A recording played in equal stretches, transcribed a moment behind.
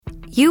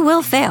You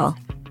will fail.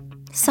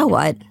 So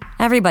what?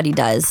 Everybody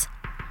does.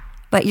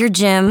 But your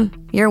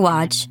gym, your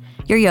watch,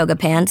 your yoga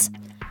pants,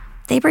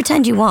 they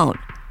pretend you won't.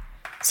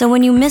 So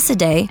when you miss a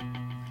day,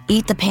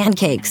 eat the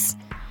pancakes.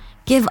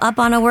 Give up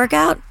on a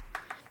workout?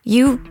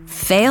 You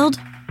failed?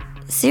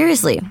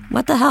 Seriously,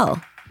 what the hell?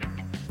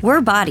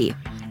 We're Body.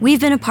 We've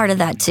been a part of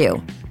that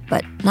too,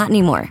 but not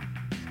anymore.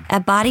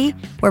 At Body,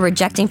 we're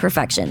rejecting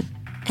perfection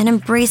and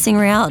embracing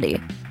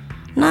reality.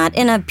 Not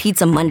in a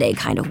Pizza Monday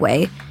kind of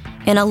way,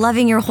 in a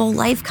loving your whole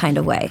life kind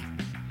of way.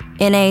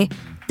 In a,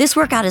 this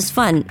workout is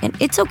fun and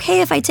it's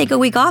okay if I take a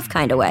week off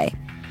kind of way.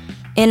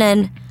 In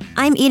an,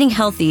 I'm eating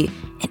healthy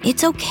and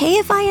it's okay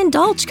if I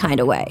indulge kind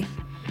of way.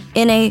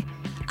 In a,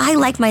 I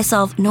like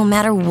myself no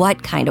matter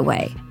what kind of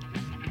way.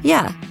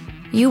 Yeah,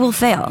 you will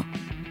fail.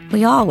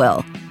 We all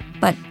will.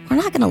 But we're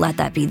not going to let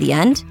that be the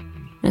end.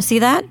 You see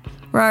that?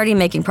 We're already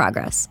making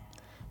progress.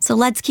 So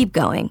let's keep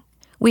going.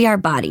 We are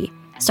Body.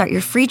 Start your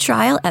free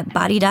trial at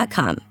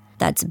body.com.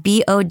 That's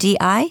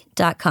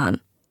BODI.com.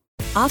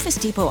 Office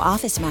Depot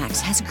Office Max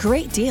has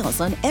great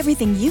deals on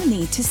everything you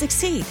need to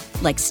succeed,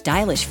 like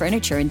stylish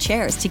furniture and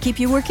chairs to keep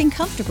you working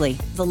comfortably,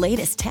 the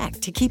latest tech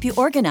to keep you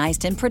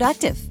organized and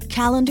productive,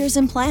 calendars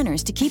and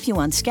planners to keep you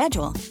on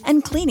schedule,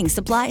 and cleaning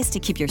supplies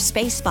to keep your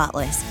space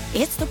spotless.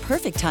 It's the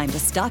perfect time to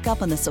stock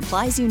up on the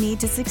supplies you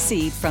need to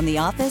succeed, from the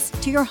office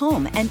to your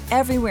home and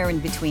everywhere in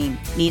between.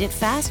 Need it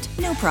fast?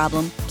 No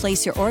problem.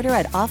 Place your order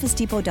at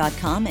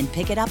OfficeDepot.com and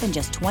pick it up in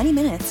just 20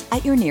 minutes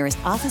at your nearest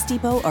Office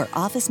Depot or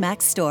Office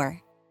Max store.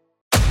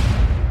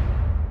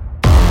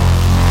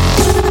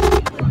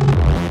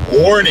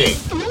 Warning!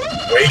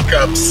 Wake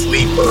up,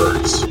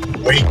 sleepers.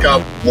 Wake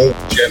up, woke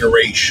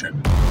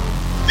generation.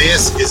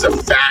 This is a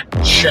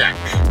fact check.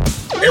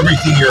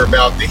 Everything you're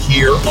about to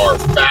hear are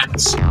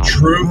facts,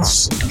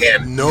 truths,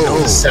 and no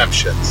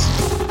deceptions.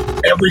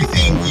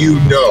 Everything you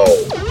know,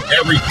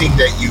 everything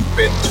that you've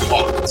been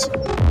taught,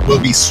 will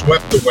be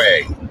swept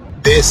away.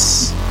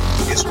 This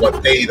is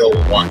what they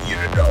don't want you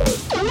to know.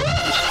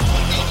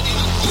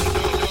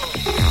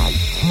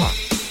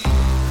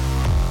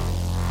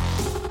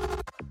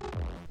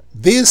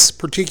 This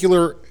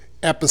particular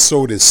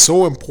episode is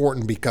so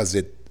important because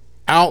it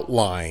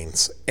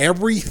outlines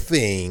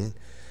everything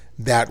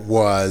that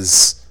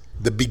was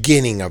the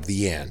beginning of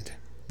the end.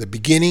 The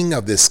beginning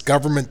of this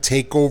government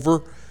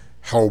takeover,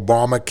 how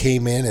Obama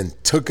came in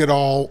and took it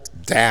all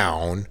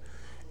down,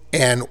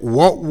 and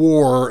what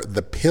were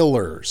the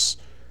pillars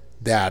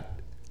that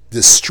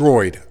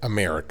destroyed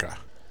America.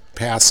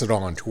 Pass it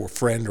on to a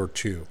friend or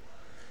two.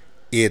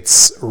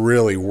 It's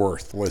really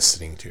worth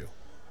listening to.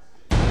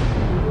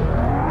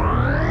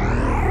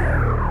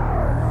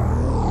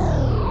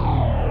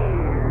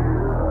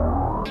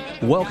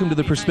 Welcome to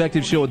the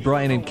Perspective Show with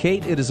Brian and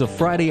Kate. It is a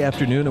Friday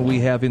afternoon, and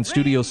we have in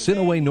studio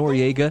Sinaway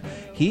Noriega.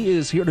 He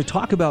is here to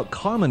talk about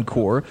Common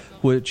Core,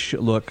 which,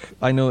 look,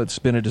 I know it's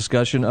been a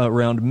discussion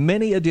around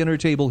many a dinner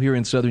table here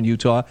in southern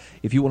Utah.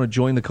 If you want to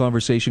join the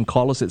conversation,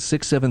 call us at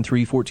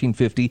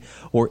 673-1450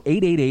 or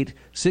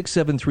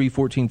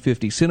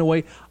 888-673-1450.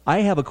 Sinaway, I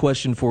have a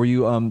question for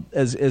you.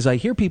 As I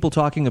hear people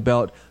talking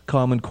about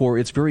Common Core,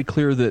 it's very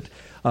clear that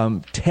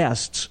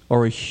tests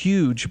are a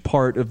huge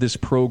part of this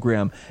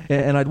program.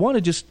 And I'd want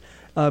to just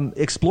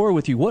explore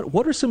with you,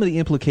 what are some of the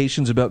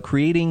implications about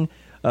creating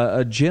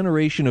a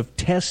generation of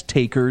test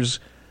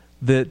takers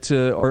that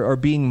are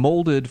being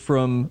molded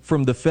from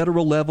the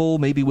federal level,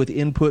 maybe with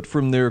input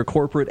from their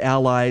corporate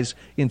allies,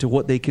 into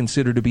what they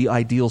consider to be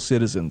ideal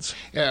citizens?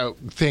 Yeah,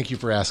 thank you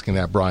for asking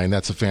that, Brian.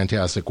 That's a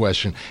fantastic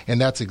question.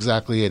 And that's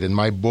exactly it. In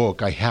my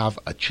book, I have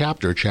a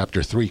chapter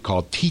 3,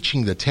 called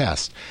Teaching the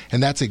Test.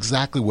 And that's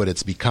exactly what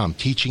it's become,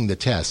 teaching the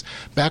test.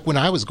 Back when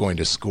I was going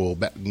to school,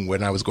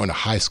 when I was going to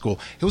high school,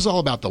 it was all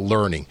about the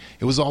learning.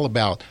 It was all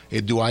about,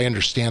 do I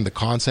understand the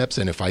concepts?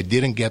 And if I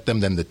didn't get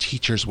them, then the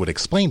teachers would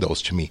explain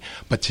those to me.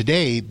 But today,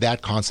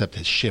 that concept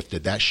has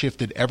shifted. That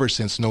shifted ever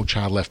since No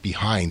Child Left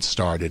Behind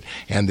started,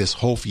 and this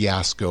whole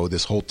fiasco,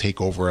 this whole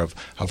takeover of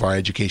our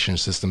education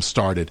system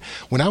started.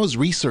 When I was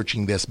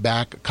researching this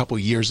back a couple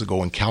of years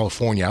ago in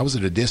California, I was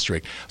at a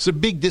district. It was a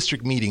big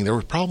district meeting. There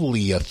were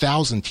probably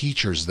 1,000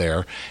 teachers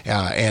there,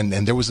 and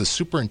there was a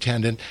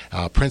superintendent,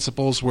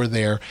 principals were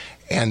there,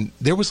 and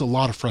there was a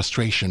lot of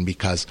frustration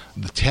because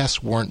the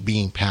tests weren't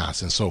being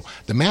passed. And so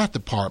the math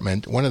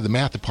department, one of the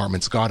math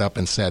departments, got up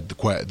and said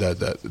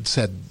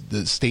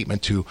the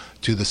statement to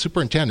the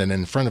superintendent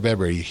in front of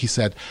everybody. He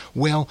said,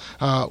 "Well,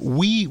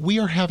 we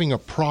are having a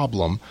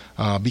problem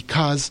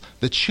because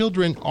the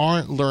children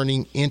aren't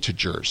learning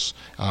integers.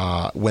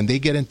 When they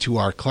get into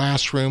our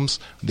classrooms,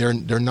 they're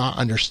not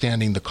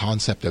understanding the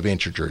concept of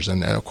integers."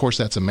 And of course,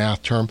 that's a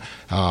math term,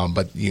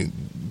 but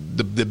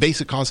the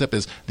basic concept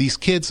is these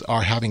kids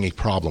are having a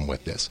problem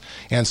with this.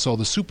 And so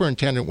the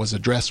superintendent was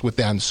addressed with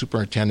that, and the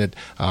superintendent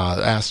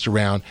asked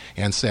around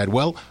and said,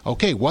 "Well,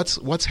 okay,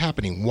 what's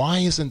happening? Why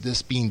isn't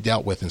this being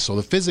dealt with?" And so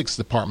the physics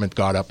department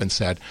got up and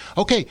said,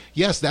 "Okay,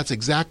 yes, that's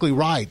exactly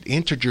right.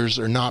 Integers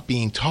are not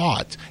being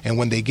taught, and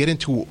when they get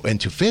into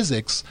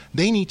physics,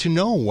 they need to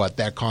know what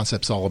that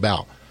concept's all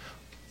about."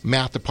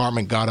 math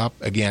department got up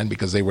again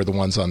because they were the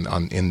ones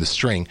in the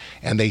string,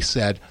 and they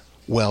said,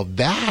 well,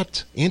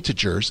 that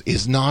integers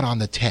is not on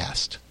the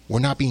test. We're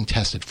not being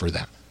tested for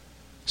that.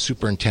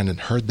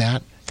 Superintendent heard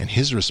that, and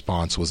his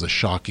response was a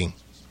shocking,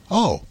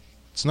 oh,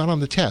 it's not on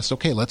the test.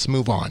 Okay, let's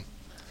move on.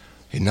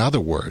 In other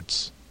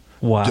words,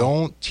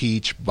 don't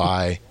teach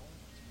by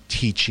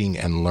teaching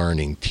and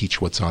learning.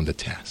 Teach what's on the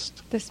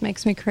test. This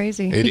makes me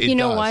crazy. You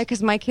know does. why?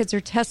 Because my kids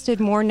are tested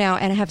more now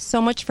and have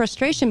so much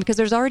frustration because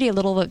there's already a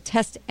little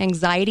test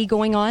anxiety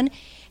going on.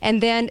 And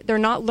then they're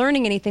not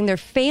learning anything. They're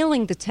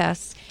failing the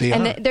tests. They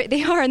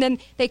are. And then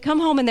they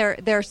come home and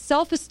their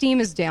self-esteem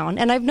is down.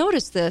 And I've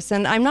noticed this.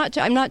 And I'm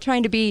not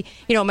trying to be,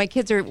 my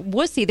kids are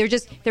wussy.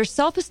 Their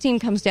self-esteem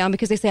comes down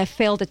because they say I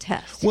failed a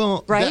test.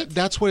 Well, right?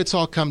 That's what it's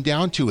all come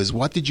down to is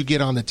what did you get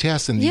on the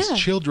test? And these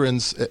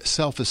children's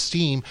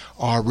self-esteem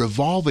are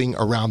revolving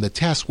around the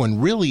test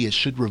when really it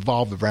should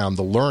revolve around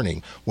the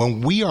learning. When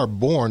we are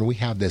born, we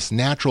have this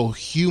natural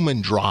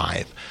human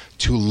drive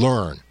to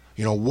learn.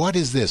 What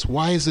is this?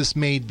 Why is this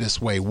made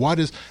this way? What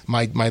is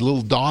my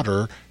little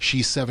daughter?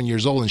 She's 7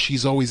 years old, and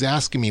she's always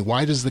asking me,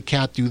 why does the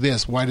cat do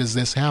this? Why does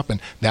this happen?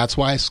 That's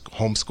why I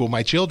homeschool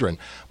my children.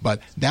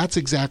 But that's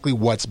exactly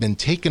what's been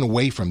taken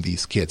away from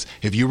these kids.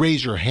 If you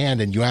raise your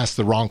hand and you ask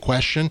the wrong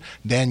question,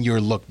 then you're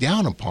looked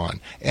down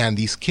upon. And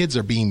these kids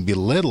are being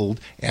belittled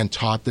and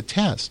taught the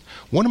test.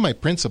 One of my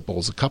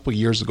principals, a couple of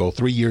years ago,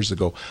 3 years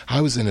ago, I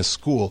was in a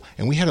school,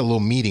 and we had a little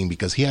meeting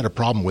because he had a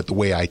problem with the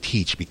way I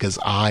teach because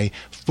I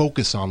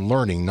focus on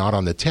learning, not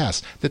on the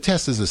test. The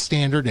test is a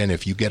standard, and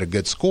if you get a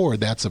good score,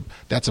 that's a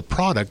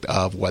product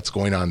of what's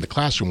going on in the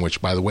classroom, which,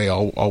 by the way,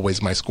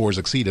 always my scores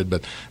exceeded,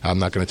 but I'm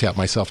not going to tap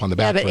myself on the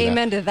back for that. Yeah, but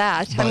amen to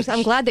that.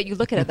 I'm glad that you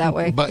look at it that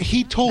way. But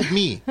he told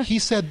me, he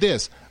said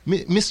this,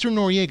 Mr.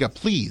 Noriega,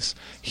 please,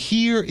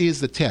 here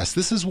is the test.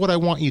 This is what I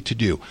want you to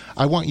do.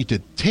 I want you to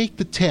take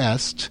the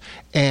test,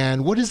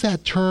 and what is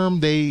that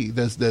term the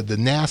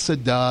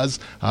NASA does,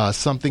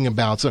 something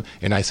about,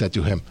 and I said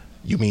to him,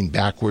 you mean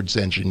backwards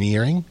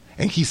engineering?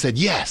 And he said,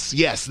 yes,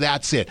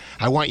 that's it.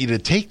 I want you to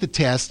take the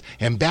test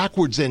and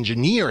backwards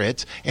engineer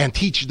it and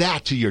teach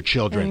that to your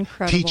children.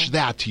 Incredible. Teach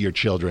that to your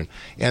children.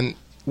 And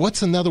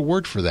what's another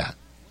word for that?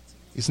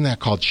 Isn't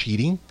that called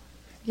cheating?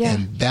 Yeah.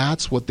 And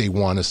that's what they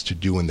want us to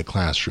do in the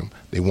classroom.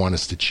 They want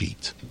us to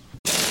cheat.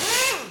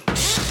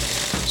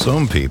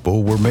 Some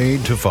people were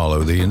made to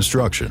follow the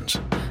instructions.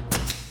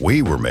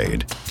 We were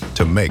made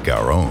to make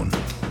our own.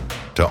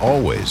 To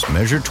always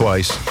measure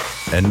twice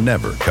and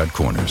never cut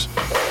corners.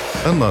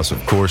 Unless,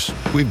 of course,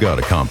 we've got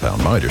a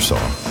compound miter saw.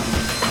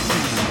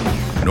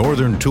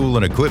 Northern Tool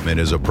and Equipment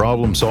is a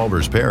problem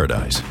solver's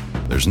paradise.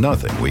 There's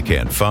nothing we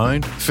can't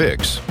find,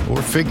 fix,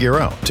 or figure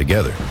out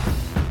together.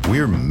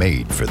 We're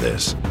made for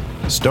this.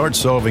 Start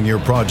solving your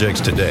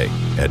projects today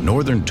at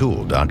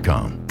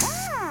northerntool.com.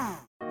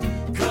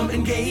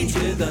 Engage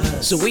with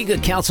us.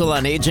 Sowega Council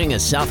on Aging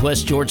is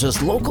Southwest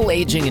Georgia's local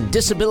aging and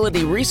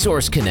disability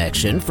resource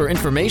connection for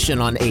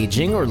information on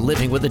aging or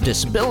living with a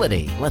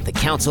disability. Let the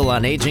Council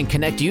on Aging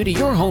connect you to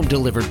your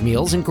home-delivered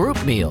meals and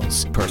group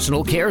meals,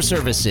 personal care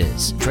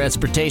services,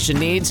 transportation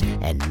needs,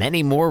 and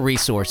many more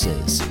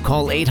resources.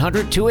 Call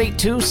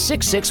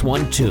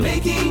 800-282-6612.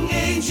 Making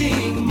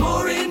aging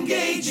more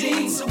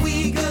engaging.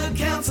 Sowega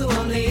Council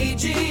on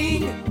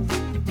Aging.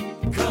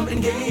 Come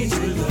engage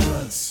with us.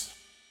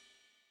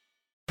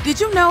 Did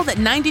you know that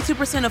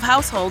 92% of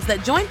households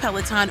that join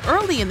Peloton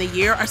early in the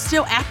year are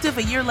still active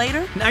a year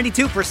later?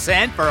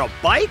 92% for a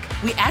bike?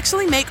 We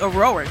actually make a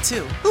rower,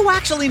 too. Who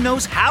actually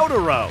knows how to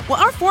row?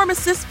 Well, our Form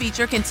Assist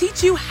feature can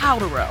teach you how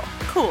to row.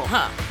 Cool,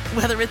 huh?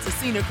 Whether it's a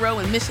scenic row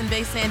in Mission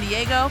Bay, San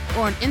Diego,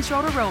 or an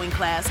intro to rowing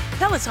class,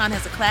 Peloton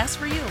has a class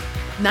for you.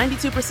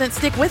 92%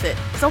 stick with it.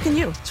 So can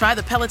you. Try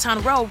the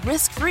Peloton Row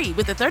risk-free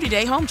with a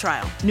 30-day home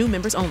trial. New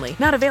members only.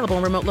 Not available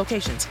in remote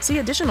locations. See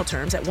additional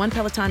terms at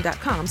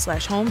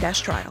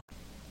onepeloton.com/home-trial.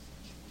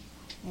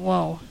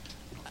 Whoa.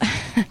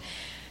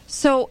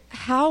 So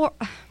how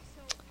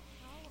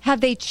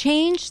have they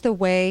changed the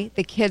way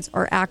the kids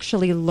are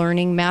actually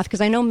learning math?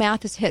 Because I know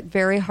math is hit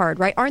very hard,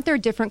 right? Aren't there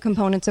different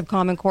components of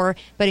Common Core?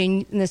 But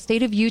in the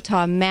state of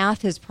Utah,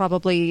 math is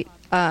probably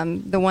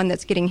the one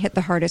that's getting hit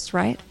the hardest,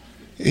 right?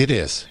 It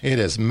is.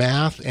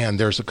 Math, and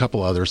there's a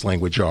couple others,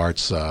 language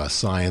arts,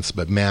 science,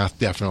 but math,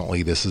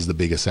 definitely, this is the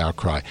biggest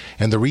outcry.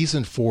 And the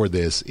reason for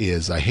this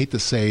is, I hate to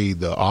say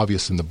the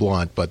obvious and the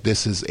blunt, but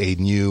this is a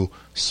new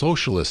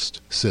socialist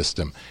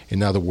system.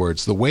 In other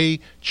words, the way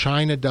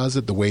China does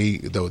it, the way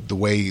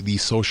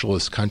these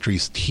socialist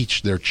countries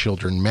teach their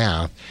children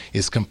math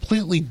is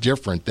completely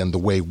different than the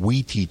way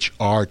we teach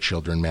our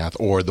children math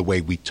or the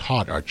way we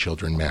taught our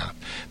children math.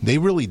 They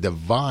really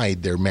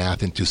divide their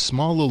math into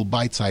small little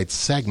bite-sized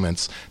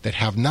segments that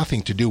have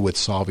nothing to do with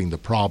solving the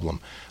problem.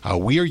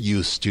 We are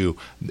used to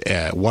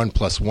 1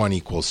 + 1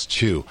 =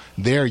 2.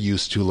 They're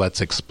used to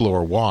let's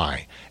explore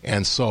why.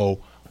 And so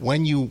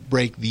when you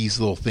break these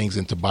little things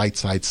into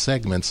bite-sized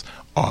segments,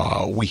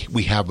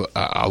 we have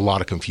a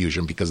lot of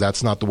confusion, because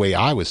that's not the way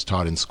I was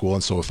taught in school.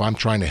 And so if I'm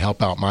trying to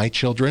help out my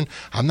children,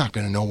 I'm not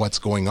going to know what's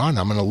going on.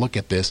 I'm going to look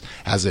at this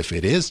as if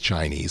it is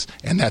Chinese,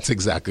 and that's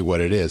exactly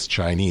what it is,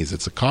 Chinese.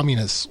 It's a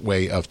communist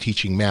way of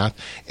teaching math.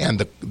 And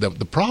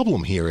the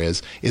problem here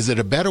is it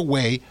a better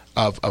way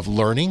of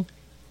learning?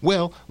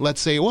 Well,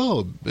 let's say,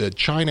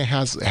 China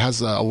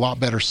has a lot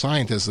better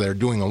scientists. They're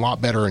doing a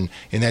lot better in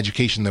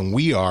education than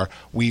we are.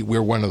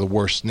 We're one of the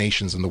worst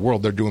nations in the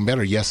world. They're doing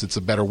better. Yes, it's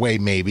a better way,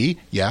 maybe,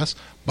 yes.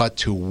 But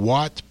to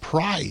what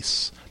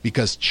price?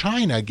 Because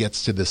China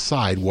gets to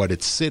decide what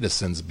its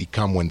citizens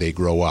become when they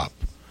grow up.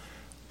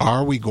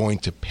 Are we going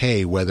to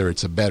pay, whether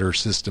it's a better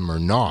system or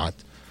not,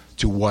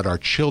 to what our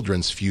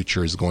children's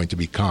future is going to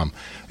become?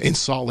 In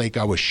Salt Lake,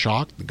 I was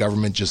shocked. The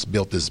government just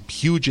built this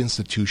huge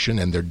institution,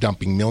 and they're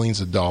dumping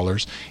millions of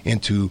dollars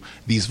into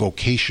these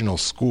vocational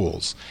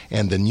schools.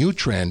 And the new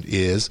trend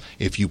is,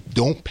 if you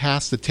don't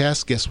pass the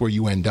test, guess where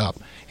you end up?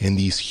 In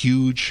these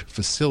huge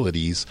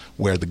facilities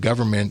where the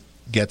government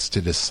gets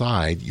to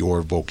decide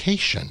your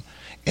vocation.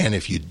 And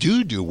if you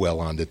do well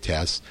on the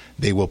test,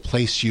 they will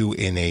place you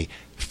in a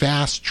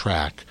fast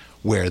track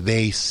where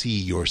they see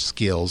your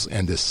skills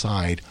and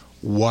decide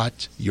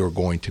what you're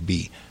going to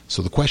be.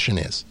 So the question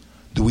is,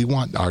 do we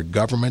want our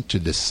government to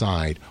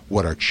decide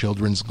what our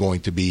children's going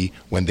to be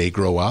when they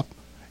grow up?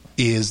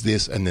 Is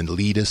this an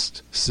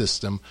elitist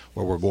system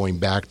where we're going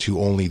back to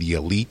only the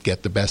elite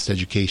get the best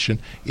education?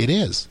 It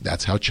is.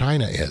 That's how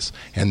China is.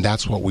 And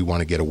that's what we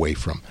want to get away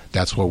from.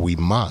 That's why we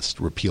must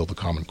repeal the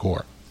Common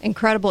Core.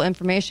 Incredible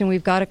information.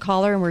 We've got a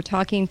caller, and we're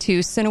talking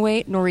to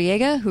Sinaway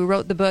Noriega, who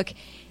wrote the book,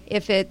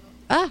 If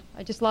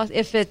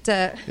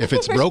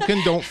it's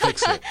broken, don't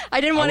fix it. I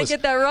didn't want to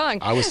get that wrong.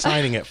 I was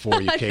signing it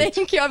for you, Kate.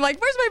 Thank you. I'm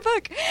like, where's my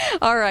book?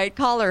 All right,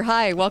 caller.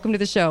 Hi, welcome to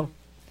the show.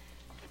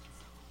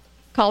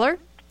 Caller,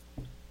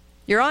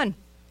 you're on.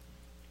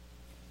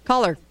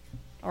 Caller.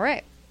 All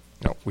right.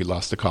 No, we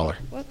lost the caller.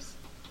 Whoops.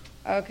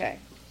 Okay.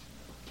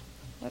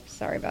 Whoops.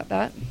 Sorry about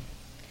that.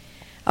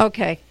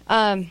 Okay.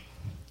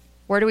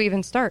 Where do we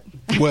even start?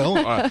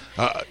 Well,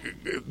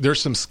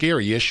 there's some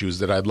scary issues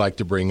that I'd like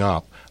to bring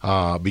up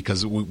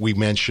because we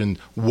mentioned,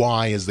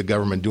 why is the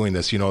government doing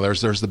this? You know,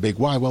 there's the big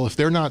why. Well, if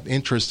they're not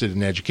interested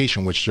in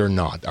education, which they're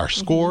not, our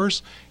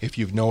scores, if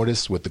you've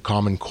noticed with the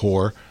Common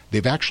Core,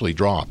 they've actually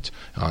dropped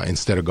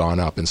instead of gone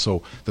up. And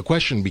so the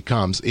question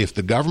becomes, if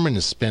the government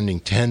is spending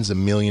tens of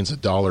millions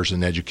of dollars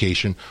in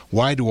education,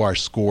 why do our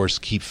scores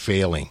keep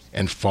failing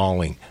and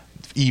falling,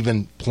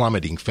 even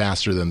plummeting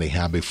faster than they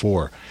have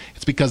before?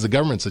 It's because the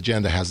government's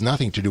agenda has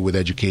nothing to do with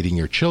educating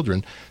your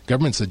children.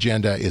 Government's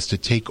agenda is to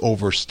take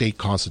over state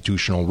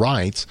constitutional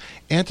rights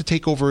and to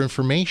take over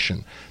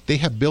information. They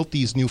have built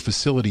these new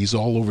facilities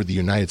all over the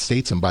United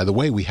States. And by the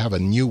way, we have a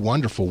new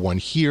wonderful one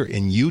here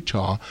in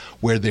Utah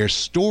where they're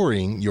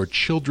storing your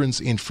children's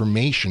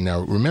information. Now,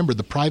 remember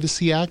the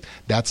Privacy Act?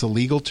 That's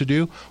illegal to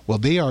do. Well,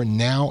 they are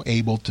now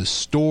able to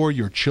store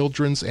your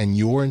children's and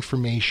your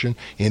information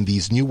in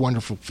these new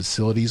wonderful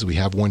facilities. We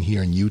have one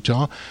here in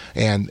Utah,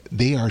 and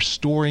they are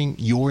storing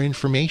your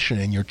information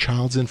and your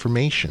child's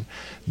information.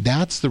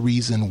 That's the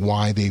reason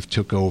why they've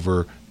took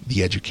over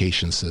the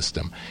education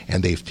system,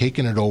 and they've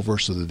taken it over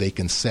so that they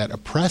can set a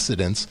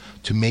precedence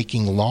to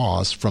making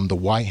laws from the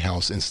White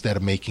House instead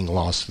of making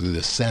laws through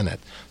the Senate.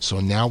 So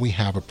now we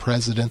have a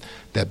president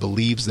that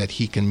believes that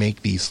he can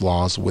make these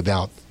laws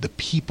without the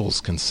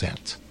people's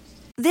consent.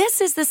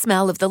 This is the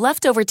smell of the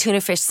leftover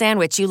tuna fish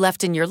sandwich you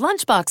left in your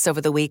lunchbox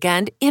over the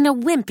weekend in a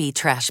wimpy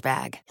trash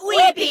bag.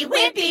 Wimpy,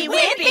 wimpy,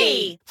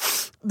 wimpy!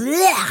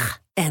 Blech!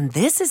 And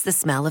this is the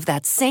smell of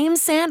that same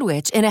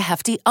sandwich in a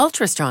Hefty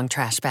Ultra Strong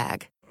trash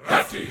bag.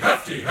 Hefty,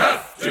 hefty,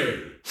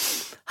 hefty!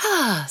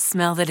 Ah,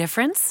 smell the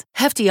difference?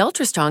 Hefty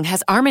Ultra Strong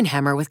has Arm &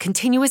 Hammer with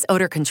continuous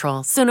odor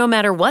control, so no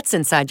matter what's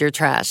inside your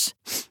trash,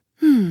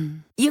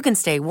 you can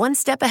stay one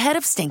step ahead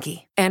of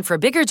stinky. And for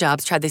bigger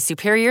jobs, try the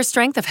superior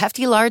strength of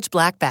Hefty Large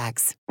Black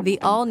Bags. The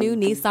all-new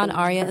Nissan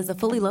Ariya is a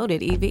fully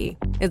loaded EV.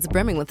 It's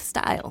brimming with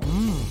style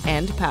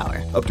and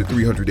power. Up to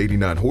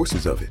 389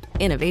 horses of it.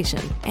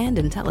 Innovation and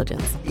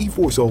intelligence.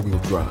 E-Force all-wheel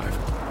drive.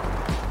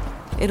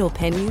 It'll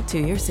pin you to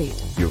your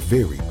seat. Your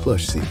very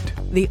plush seat.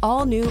 The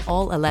all-new,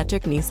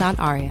 all-electric Nissan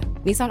Ariya.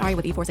 Nissan Ariya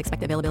with E-Force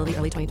expected availability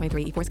early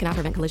 2023. E-Force cannot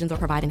prevent collisions or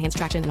provide enhanced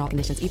traction in all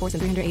conditions. E-Force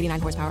and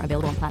 389 horsepower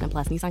available on Platinum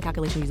Plus. Nissan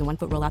calculation using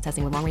 1-foot rollout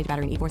testing with long-range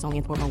battery and E-Force only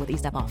in sport mode with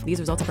E-Step off. These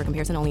results are for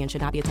comparison only and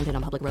should not be attempted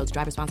on public roads.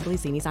 Drive responsibly.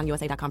 See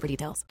nissanusa.com for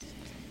details.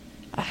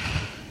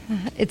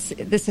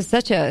 This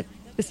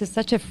is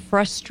such a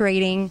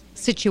frustrating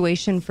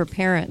situation for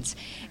parents.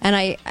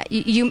 And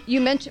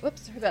you mentioned,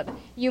 whoops, sorry about that.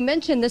 You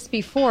mentioned this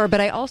before, but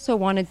I also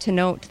wanted to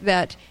note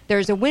that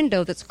there's a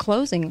window that's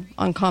closing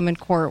on Common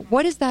Core.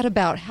 What is that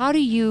about? How do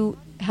you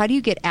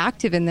get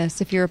active in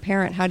this if you're a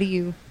parent? How do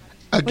you?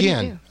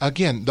 Again,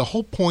 the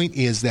whole point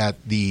is that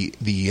the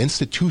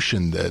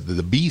institution,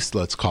 the beast,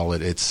 let's call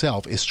it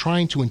itself, is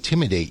trying to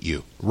intimidate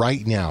you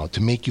right now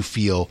to make you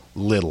feel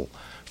little.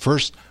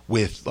 First,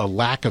 with a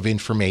lack of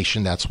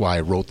information, that's why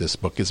I wrote this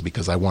book, is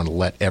because I want to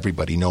let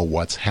everybody know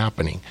what's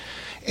happening.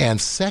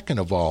 And second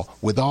of all,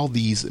 with all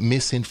these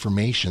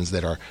misinformations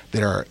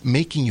that are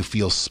making you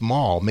feel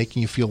small,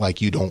 making you feel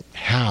like you don't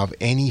have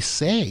any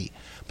say.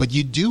 But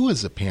you do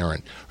as a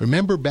parent.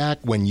 Remember back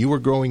when you were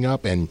growing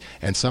up and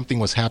something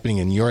was happening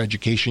in your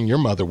education, your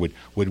mother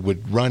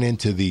would run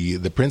into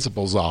the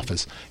principal's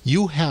office.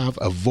 You have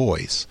a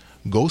voice.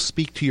 Go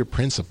speak to your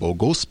principal,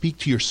 go speak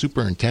to your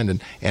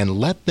superintendent, and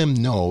let them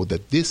know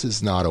that this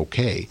is not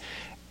okay.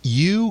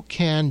 You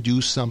can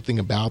do something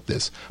about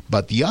this.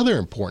 But the other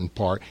important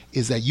part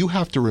is that you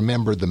have to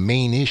remember the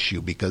main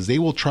issue, because they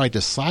will try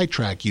to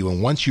sidetrack you.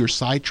 And once you're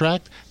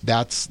sidetracked,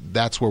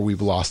 that's where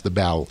we've lost the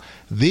battle.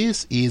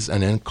 This is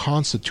an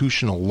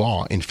unconstitutional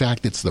law. In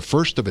fact, it's the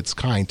first of its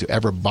kind to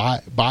ever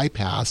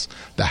bypass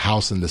the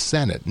House and the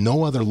Senate.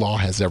 No other law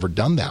has ever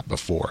done that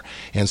before.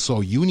 And so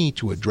you need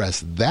to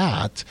address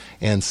that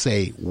and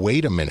say,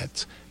 wait a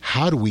minute,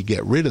 how do we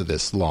get rid of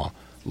this law?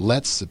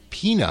 Let's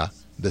subpoena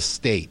the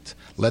state.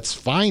 Let's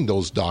find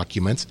those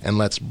documents and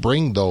let's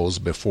bring those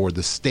before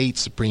the state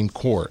Supreme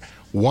Court.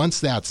 Once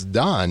that's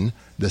done,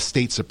 the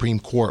state Supreme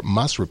Court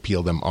must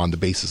repeal them on the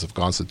basis of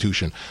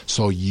Constitution.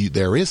 So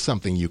there is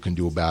something you can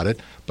do about it,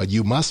 but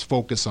you must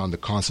focus on the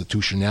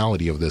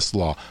constitutionality of this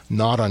law,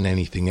 not on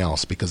anything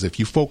else. Because if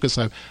you focus,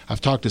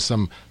 I've talked to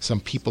some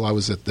people. I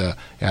was at the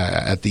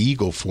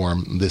Eagle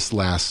Forum this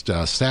last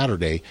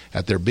Saturday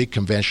at their big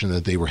convention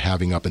that they were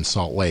having up in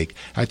Salt Lake.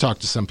 I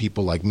talked to some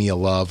people like Mia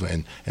Love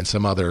and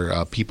some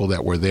other people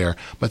that were there.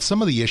 But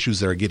some of the issues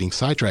that are getting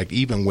sidetracked,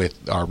 even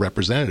with our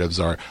representatives,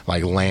 are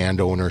like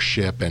land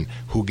ownership and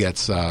who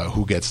gets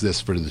this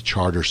for the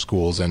charter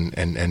schools and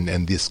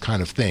this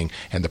kind of thing,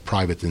 and the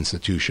private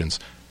institutions.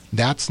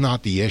 That's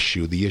not the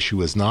issue. The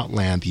issue is not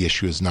land. The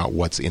issue is not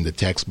what's in the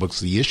textbooks.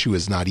 The issue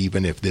is not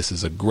even if this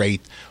is a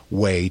great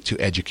way to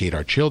educate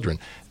our children.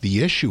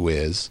 The issue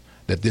is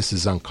that this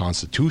is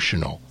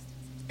unconstitutional,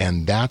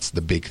 and that's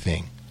the big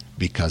thing.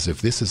 Because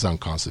if this is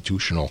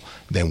unconstitutional,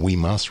 then we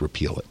must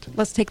repeal it.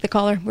 Let's take the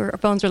caller. Our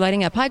phones are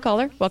lighting up. Hi,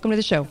 caller. Welcome to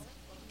the show.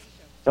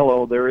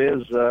 Hello. There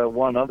is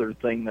one other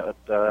thing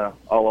that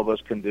all of us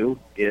can do.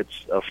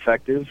 It's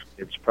effective.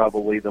 It's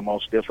probably the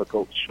most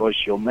difficult choice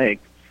you'll make.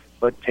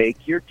 But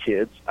take your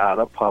kids out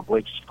of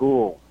public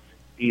school.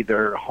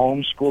 Either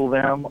homeschool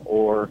them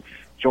or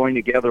join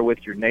together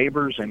with your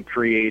neighbors and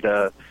create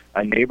a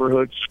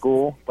neighborhood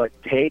school. But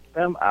take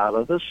them out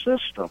of the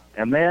system.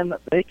 And then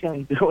they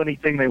can do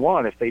anything they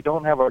want. If they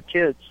don't have our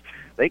kids,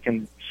 they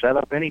can set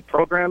up any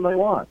program they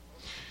want.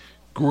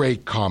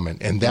 Great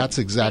comment. And that's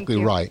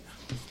exactly right.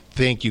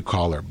 Thank you,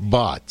 caller.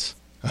 But,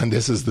 and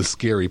this is the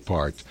scary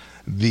part,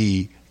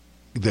 the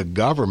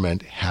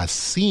government has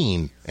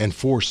seen and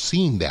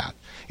foreseen that.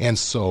 And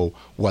so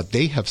what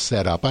they have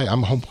set up,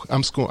 I'm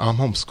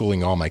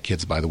homeschooling all my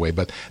kids, by the way,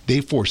 but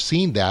they've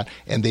foreseen that,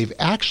 and they've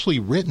actually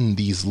written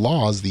these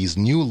laws, these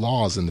new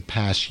laws in the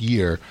past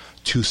year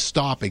to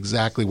stop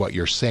exactly what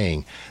you're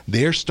saying.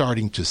 They're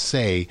starting to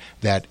say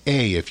that,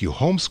 if you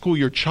homeschool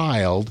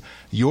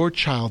your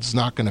child's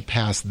not going to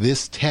pass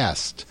this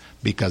test,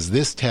 because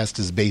this test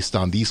is based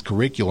on these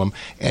curriculum,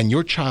 and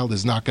your child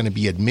is not going to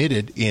be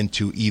admitted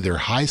into either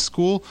high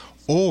school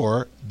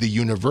or the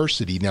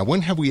university. Now,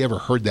 when have we ever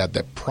heard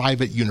that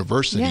private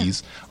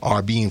universities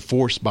are being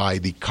forced by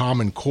the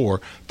Common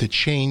Core to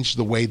change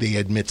the way they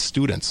admit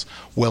students?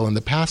 Well, in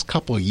the past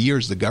couple of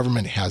years, the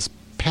government has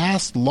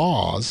passed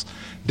laws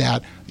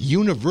that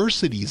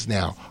universities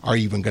now are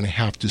even going to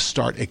have to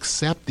start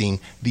accepting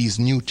these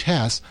new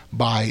tests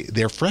by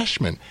their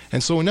freshmen.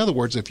 And so, in other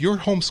words, if you're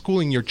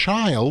homeschooling your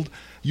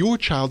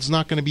child's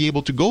not going to be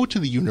able to go to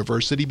the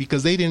university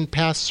because they didn't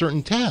pass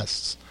certain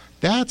tests.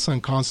 That's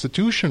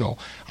unconstitutional.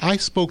 I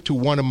spoke to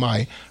one of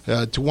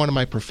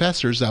my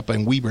professors up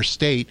in Weber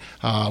State.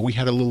 We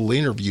had a little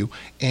interview,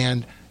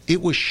 and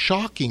it was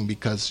shocking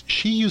because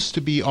she used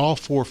to be all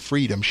for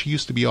freedom. She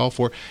used to be all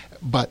for,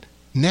 but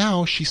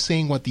now she's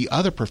saying what the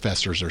other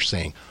professors are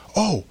saying.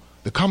 Oh,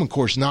 the Common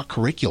Core is not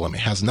curriculum. It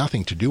has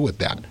nothing to do with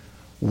that.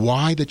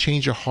 Why the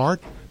change of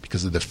heart?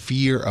 Because of the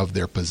fear of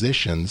their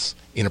positions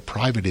in a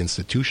private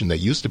institution that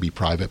used to be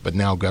private but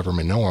now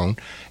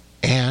government-owned,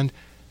 and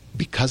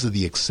because of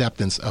the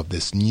acceptance of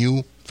this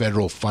new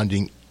federal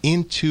funding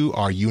into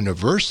our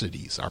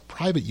universities, our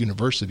private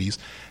universities,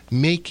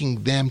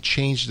 making them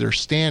change their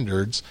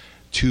standards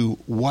to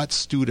what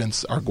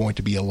students are going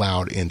to be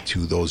allowed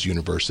into those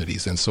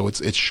universities. And so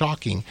it's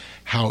shocking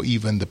how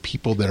even the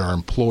people that are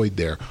employed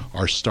there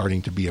are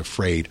starting to be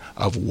afraid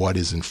of what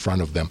is in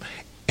front of them.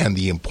 And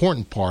the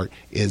important part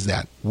is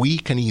that we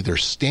can either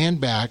stand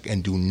back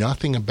and do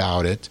nothing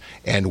about it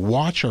and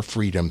watch our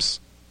freedoms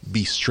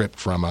be stripped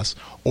from us,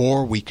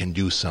 or we can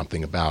do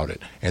something about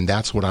it. And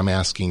that's what I'm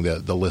asking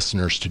the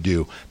listeners to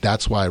do.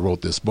 That's why I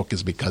wrote this book,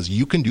 is because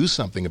you can do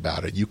something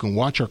about it. You can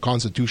watch our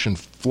Constitution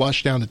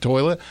flush down the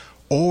toilet,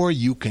 or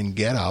you can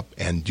get up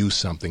and do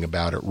something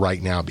about it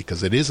right now,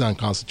 because it is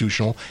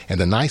unconstitutional.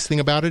 And the nice thing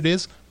about it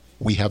is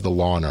we have the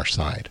law on our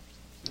side.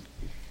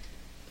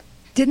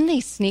 Didn't they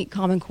sneak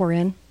Common Core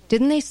in?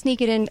 Didn't they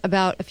sneak it in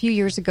about a few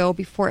years ago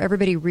before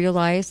everybody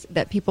realized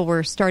that people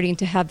were starting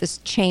to have this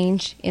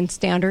change in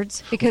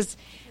standards? Because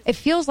it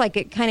feels like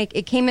it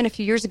came in a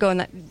few years ago, and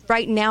that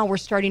right now we're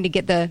starting to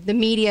get the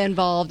media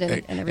involved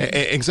and everything.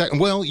 Exactly.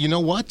 Well, you know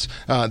what?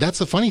 That's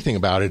the funny thing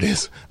about it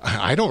is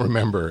I don't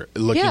remember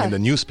looking in the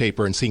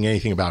newspaper and seeing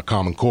anything about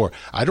Common Core.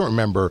 I don't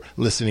remember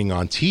listening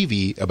on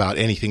TV about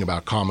anything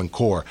about Common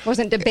Core.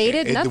 Wasn't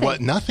debated?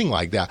 Nothing. Nothing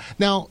like that.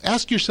 Now,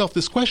 ask yourself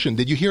this question.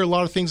 Did you hear a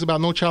lot of things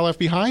about No Child Left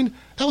Behind?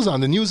 That was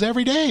on the news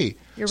every day.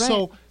 You're right.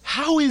 So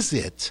how is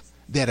it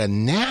that a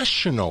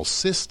national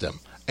system,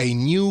 a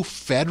new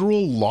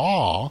federal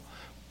law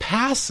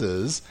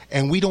passes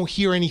and we don't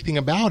hear anything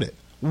about it?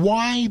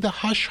 Why the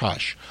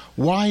hush-hush?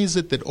 Why is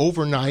it that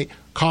overnight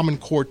Common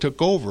Core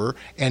took over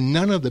and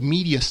none of the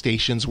media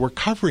stations were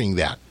covering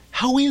that?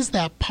 How is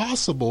that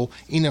possible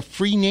in a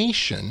free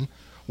nation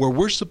where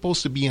we're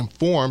supposed to be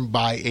informed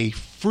by a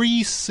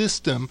free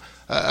system,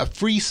 a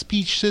free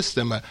speech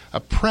system, a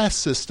press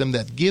system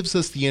that gives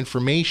us the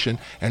information,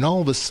 and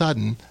all of a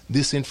sudden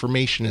this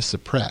information is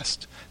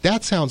suppressed?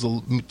 That sounds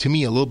to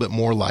me a little bit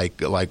more like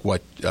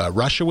what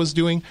Russia was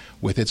doing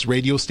with its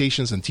radio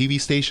stations and TV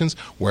stations,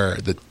 where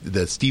the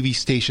TV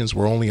stations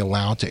were only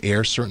allowed to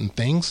air certain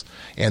things.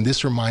 And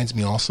this reminds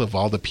me also of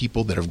all the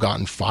people that have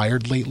gotten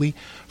fired lately.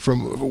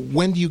 From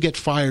when do you get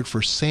fired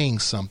for saying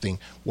something?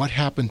 What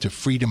happened to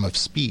freedom of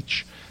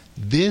speech?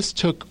 This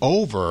took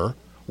over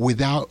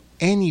without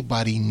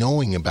anybody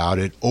knowing about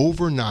it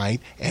overnight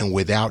and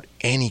without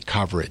any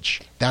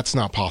coverage. That's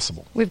not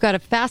possible. We've got a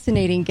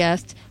fascinating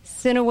guest,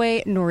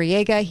 Sinaway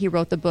Noriega. He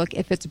wrote the book,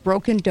 If It's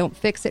Broken, Don't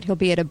Fix It. He'll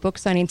be at a book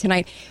signing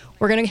tonight.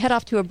 We're going to head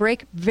off to a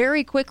break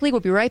very quickly. We'll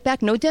be right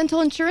back. No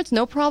dental insurance,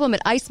 no problem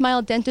at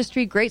iSmile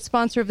Dentistry, great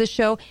sponsor of the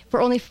show.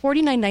 For only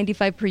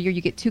 $49.95 per year,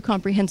 you get 2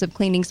 comprehensive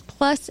cleanings,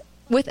 plus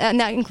and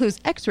that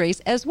includes x-rays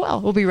as well.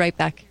 We'll be right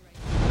back.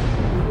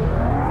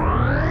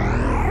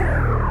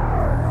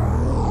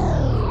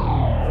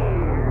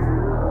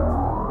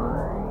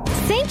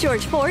 St.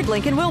 George Ford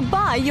Lincoln will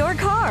buy your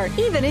car,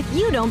 even if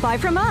you don't buy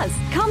from us.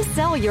 Come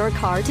sell your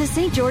car to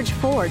St. George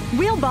Ford.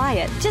 We'll buy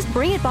it. Just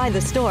bring it by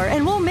the store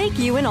and we'll make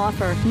you an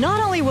offer.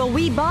 Not only will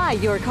we buy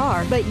your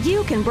car, but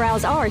you can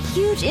browse our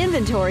huge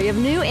inventory of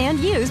new and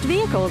used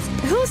vehicles.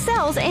 Who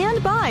sells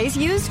and buys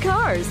used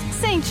cars?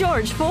 St.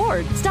 George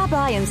Ford. Stop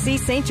by and see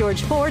St.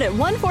 George Ford at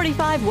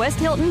 145 West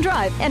Hilton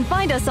Drive and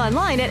find us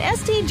online at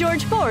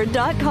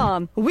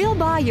stgeorgeford.com. We'll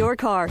buy your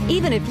car,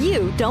 even if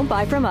you don't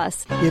buy from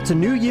us. It's a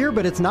new year,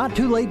 but it's not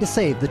too late to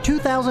save. The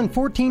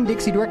 2014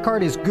 Dixie Direct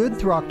Card is good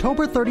through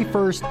October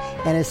 31st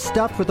and is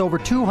stuffed with over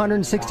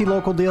 260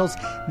 local deals.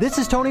 This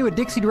is Tony with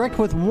Dixie Direct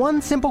with one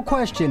simple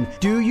question.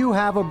 Do you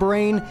have a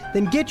brain?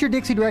 Then get your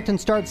Dixie Direct and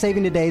start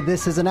saving today.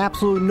 This is an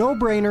absolute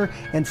no-brainer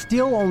and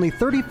still only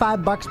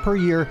 $35 per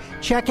year.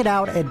 Check it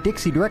out at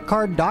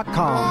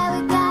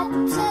DixieDirectCard.com. Got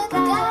to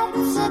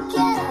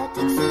get a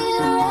Dixie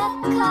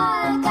Direct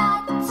Card.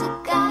 Got to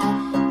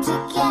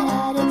get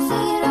a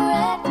Dixie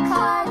Direct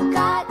Card.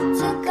 Got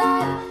to get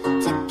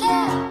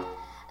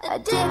a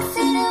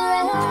Dixie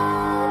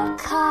Direct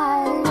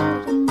Card.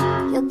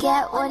 You'll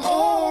get one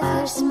if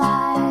you're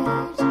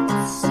smart.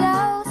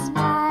 So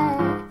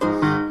smart.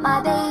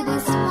 My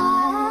baby's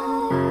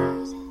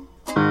smart.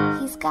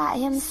 He's got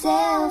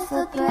himself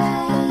a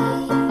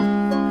brain.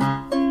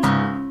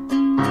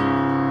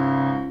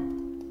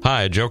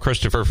 Hi, Joe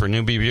Christopher for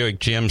Newby Buick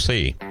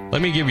GMC.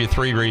 Let me give you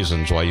 3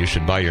 reasons why you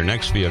should buy your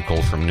next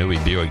vehicle from Newby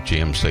Buick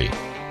GMC.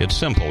 It's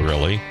simple,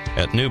 really.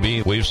 At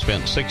Newby, we've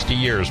spent 60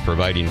 years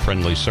providing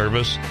friendly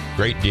service,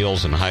 great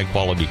deals, and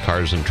high-quality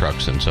cars and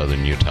trucks in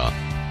southern Utah.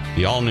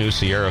 The all-new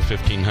Sierra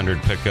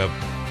 1500 pickup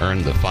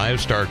earned the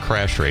 5-star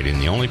crash rating,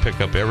 the only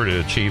pickup ever to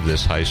achieve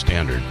this high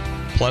standard.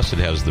 Plus, it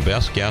has the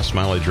best gas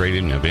mileage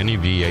rating of any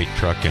V8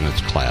 truck in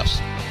its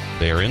class.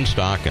 They are in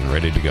stock and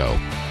ready to go.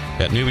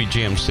 At Newby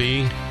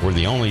GMC, we're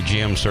the only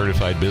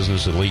GM-certified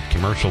business elite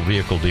commercial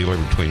vehicle dealer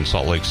between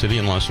Salt Lake City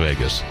and Las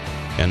Vegas.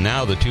 And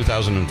now the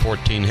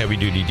 2014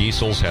 heavy-duty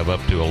diesels have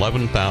up to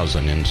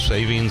 $11,000 in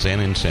savings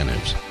and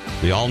incentives.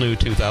 The all-new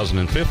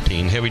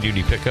 2015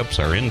 heavy-duty pickups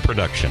are in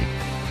production.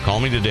 Call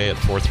me today at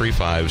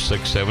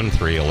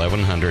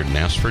 435-673-1100 and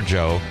ask for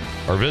Joe,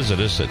 or visit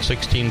us at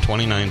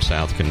 1629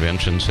 South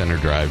Convention Center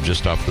Drive,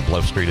 just off the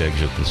Bluff Street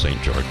exit in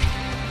St. George.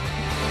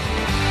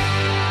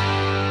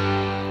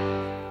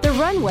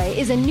 Runway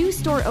is a new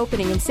store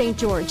opening in St.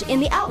 George in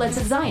the Outlets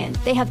at Zion.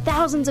 They have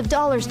thousands of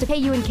dollars to pay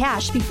you in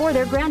cash before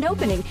their grand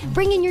opening.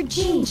 Bring in your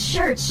jeans,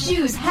 shirts,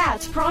 shoes,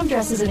 hats, prom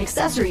dresses, and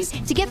accessories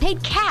to get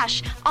paid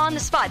cash on the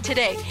spot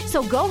today.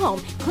 So go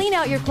home, clean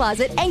out your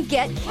closet, and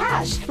get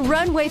cash.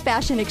 Runway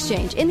Fashion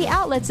Exchange in the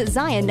Outlets at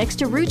Zion next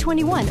to Route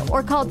 21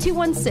 or call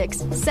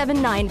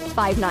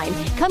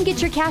 216-7959. Come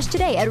get your cash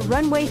today at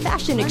Runway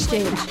Fashion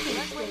Exchange.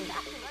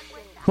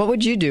 What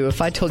would you do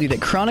if I told you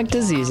that chronic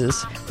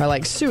diseases are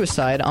like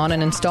suicide on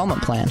an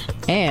installment plan,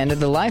 and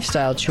the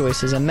lifestyle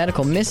choices and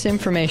medical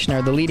misinformation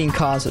are the leading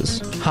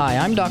causes? Hi,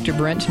 I'm Dr.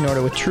 Brent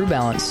Tenorta with True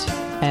Balance.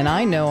 and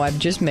I know I've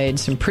just made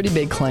some pretty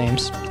big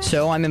claims.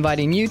 So I'm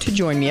inviting you to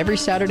join me every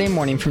Saturday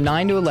morning from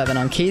 9 to 11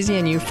 on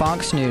KZNU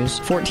Fox News,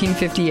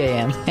 1450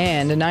 AM,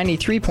 and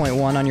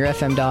 93.1 on your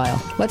FM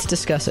dial. Let's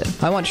discuss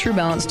it. I want True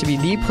Balance to be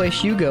the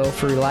place you go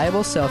for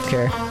reliable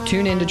self-care.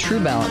 Tune in to True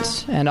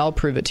Balance, and I'll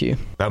prove it to you.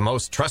 The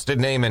most trusted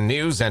name in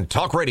news and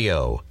talk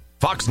radio.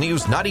 Fox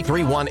News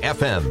 93.1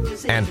 FM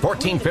and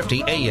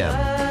 1450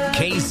 AM.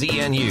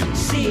 KZNU.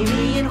 See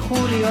me and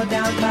Julio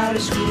down by the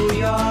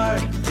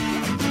schoolyard.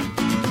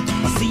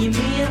 See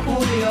me and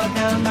Julio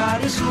down by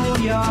the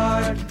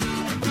schoolyard.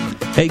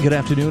 Hey, good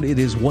afternoon. It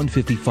is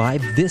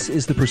 1:55. This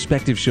is the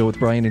Perspective Show with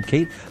Brian and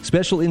Kate.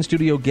 Special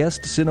in-studio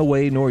guest,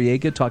 Sinaway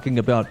Noriega, talking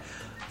about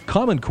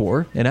Common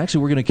Core. And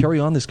actually, we're going to carry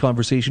on this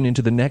conversation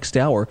into the next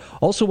hour.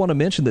 Also want to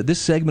mention that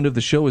this segment of the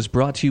show is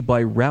brought to you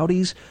by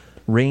Rowdy's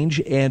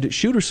Range and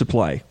Shooter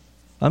Supply.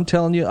 I'm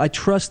telling you, I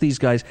trust these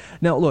guys.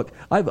 Now, look,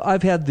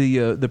 I've had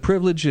the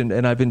privilege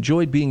and I've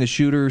enjoyed being a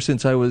shooter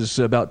since I was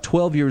about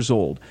 12 years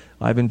old.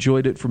 I've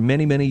enjoyed it for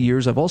many, many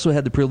years. I've also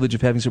had the privilege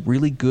of having some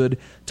really good,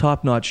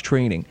 top-notch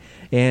training.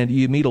 And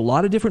you meet a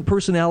lot of different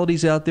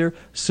personalities out there,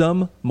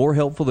 some more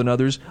helpful than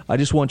others. I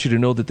just want you to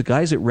know that the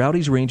guys at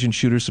Rowdy's Range and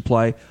Shooter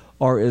Supply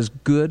are as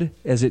good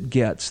as it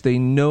gets. They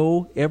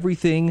know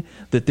everything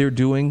that they're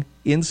doing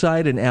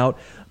inside and out,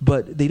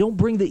 but they don't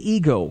bring the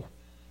ego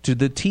to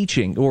the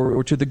teaching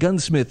or to the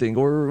gunsmithing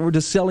or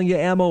to selling you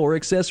ammo or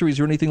accessories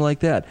or anything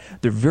like that.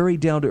 They're very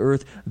down to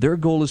earth. Their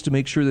goal is to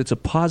make sure that it's a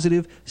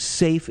positive,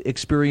 safe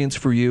experience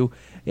for you.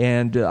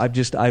 And I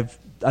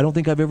don't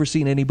think I've ever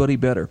seen anybody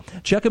better.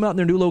 Check them out in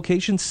their new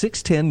location,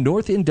 610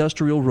 North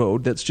Industrial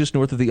Road. That's just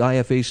north of the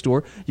IFA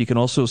store. You can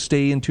also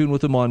stay in tune with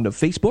them on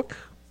Facebook,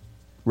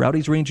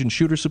 Rowdy's Range and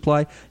Shooter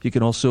Supply. You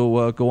can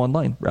also go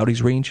online,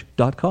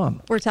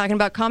 rowdysrange.com. We're talking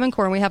about Common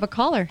Core, and we have a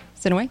caller.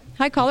 Sinaway.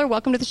 Hi, caller.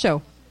 Welcome to the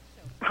show.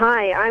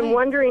 Hi, I'm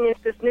wondering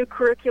if this new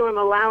curriculum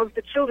allows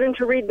the children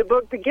to read the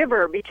book The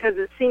Giver, because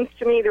it seems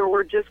to me that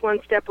we're just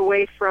one step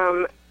away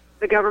from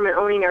the government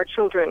owning our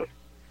children.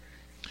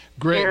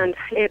 Great. And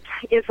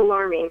it's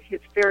alarming.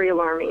 It's very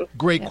alarming.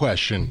 Great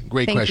question.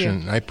 Great Thank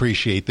question. you. I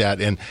appreciate that.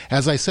 And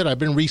as I said, I've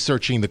been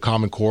researching the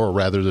Common Core, or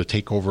rather the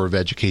takeover of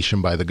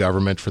education by the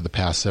government, for the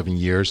past 7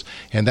 years.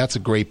 And that's a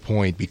great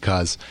point,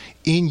 because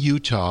in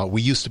Utah,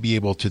 we used to be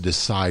able to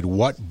decide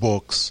what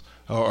books,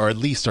 or at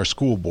least our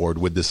school board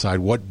would decide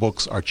what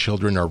books our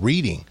children are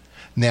reading.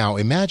 Now,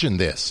 imagine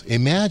this.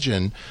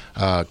 Imagine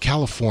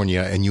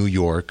California and New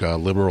York,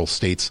 liberal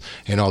states,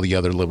 and all the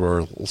other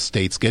liberal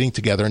states getting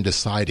together and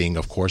deciding,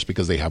 of course,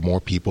 because they have more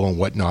people and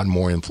whatnot,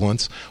 more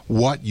influence,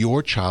 what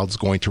your child's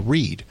going to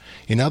read.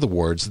 In other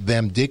words,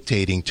 them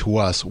dictating to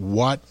us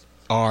what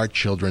our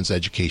children's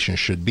education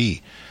should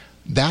be.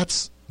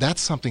 That's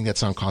something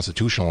that's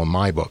unconstitutional in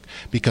my book,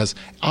 because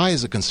I,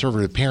 as a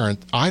conservative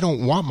parent, I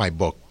don't want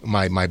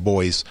my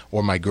boys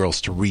or my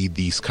girls to read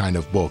these kind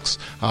of books.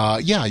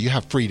 Yeah, you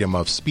have freedom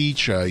of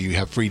speech. You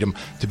have freedom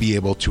to be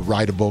able to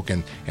write a book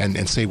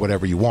and say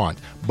whatever you want.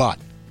 But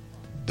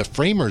the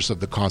framers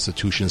of the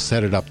Constitution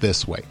set it up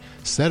this way.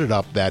 Set it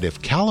up that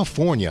if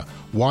California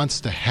wants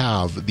to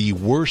have the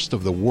worst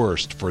of the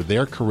worst for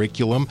their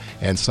curriculum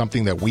and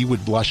something that we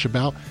would blush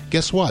about,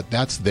 guess what?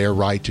 That's their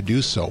right to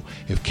do so.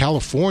 If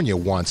California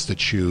wants to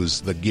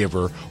choose The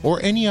Giver or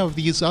any of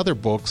these other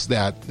books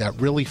that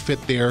really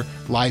fit their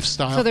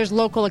lifestyle, So there's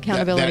local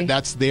accountability.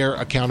 that's their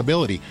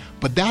accountability.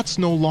 But that's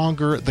no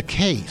longer the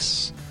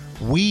case.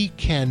 We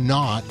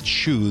cannot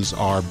choose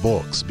our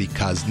books,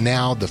 because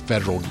now the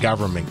federal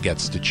government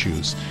gets to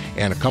choose.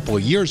 And a couple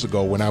of years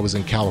ago, when I was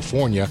in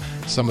California,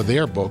 some of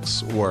their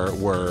books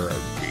were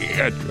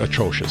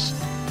atrocious.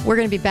 We're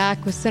going to be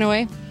back with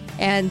Sinaway.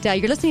 And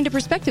you're listening to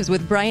Perspectives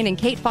with Brian and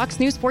Kate, Fox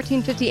News,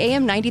 1450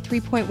 AM,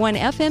 93.1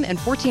 FM, and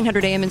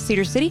 1400 AM in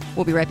Cedar City.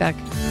 We'll be right back.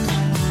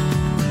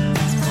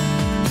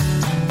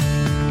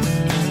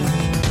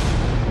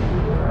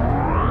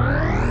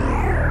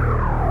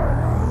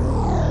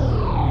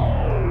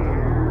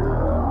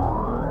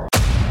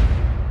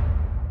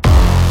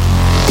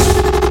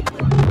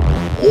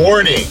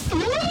 Warning!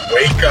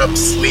 Wake up,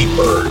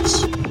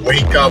 sleepers.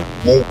 Wake up,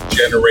 woke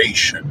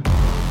generation.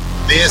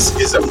 This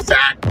is a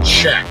fact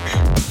check.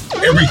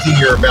 Everything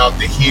you're about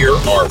to hear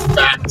are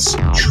facts,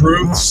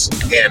 truths,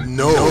 and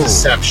no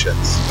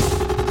deceptions.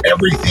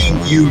 Everything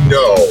you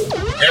know,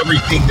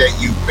 everything that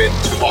you've been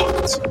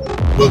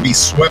taught, will be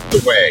swept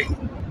away.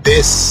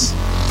 This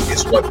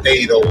is what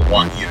they don't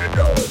want you to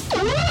know.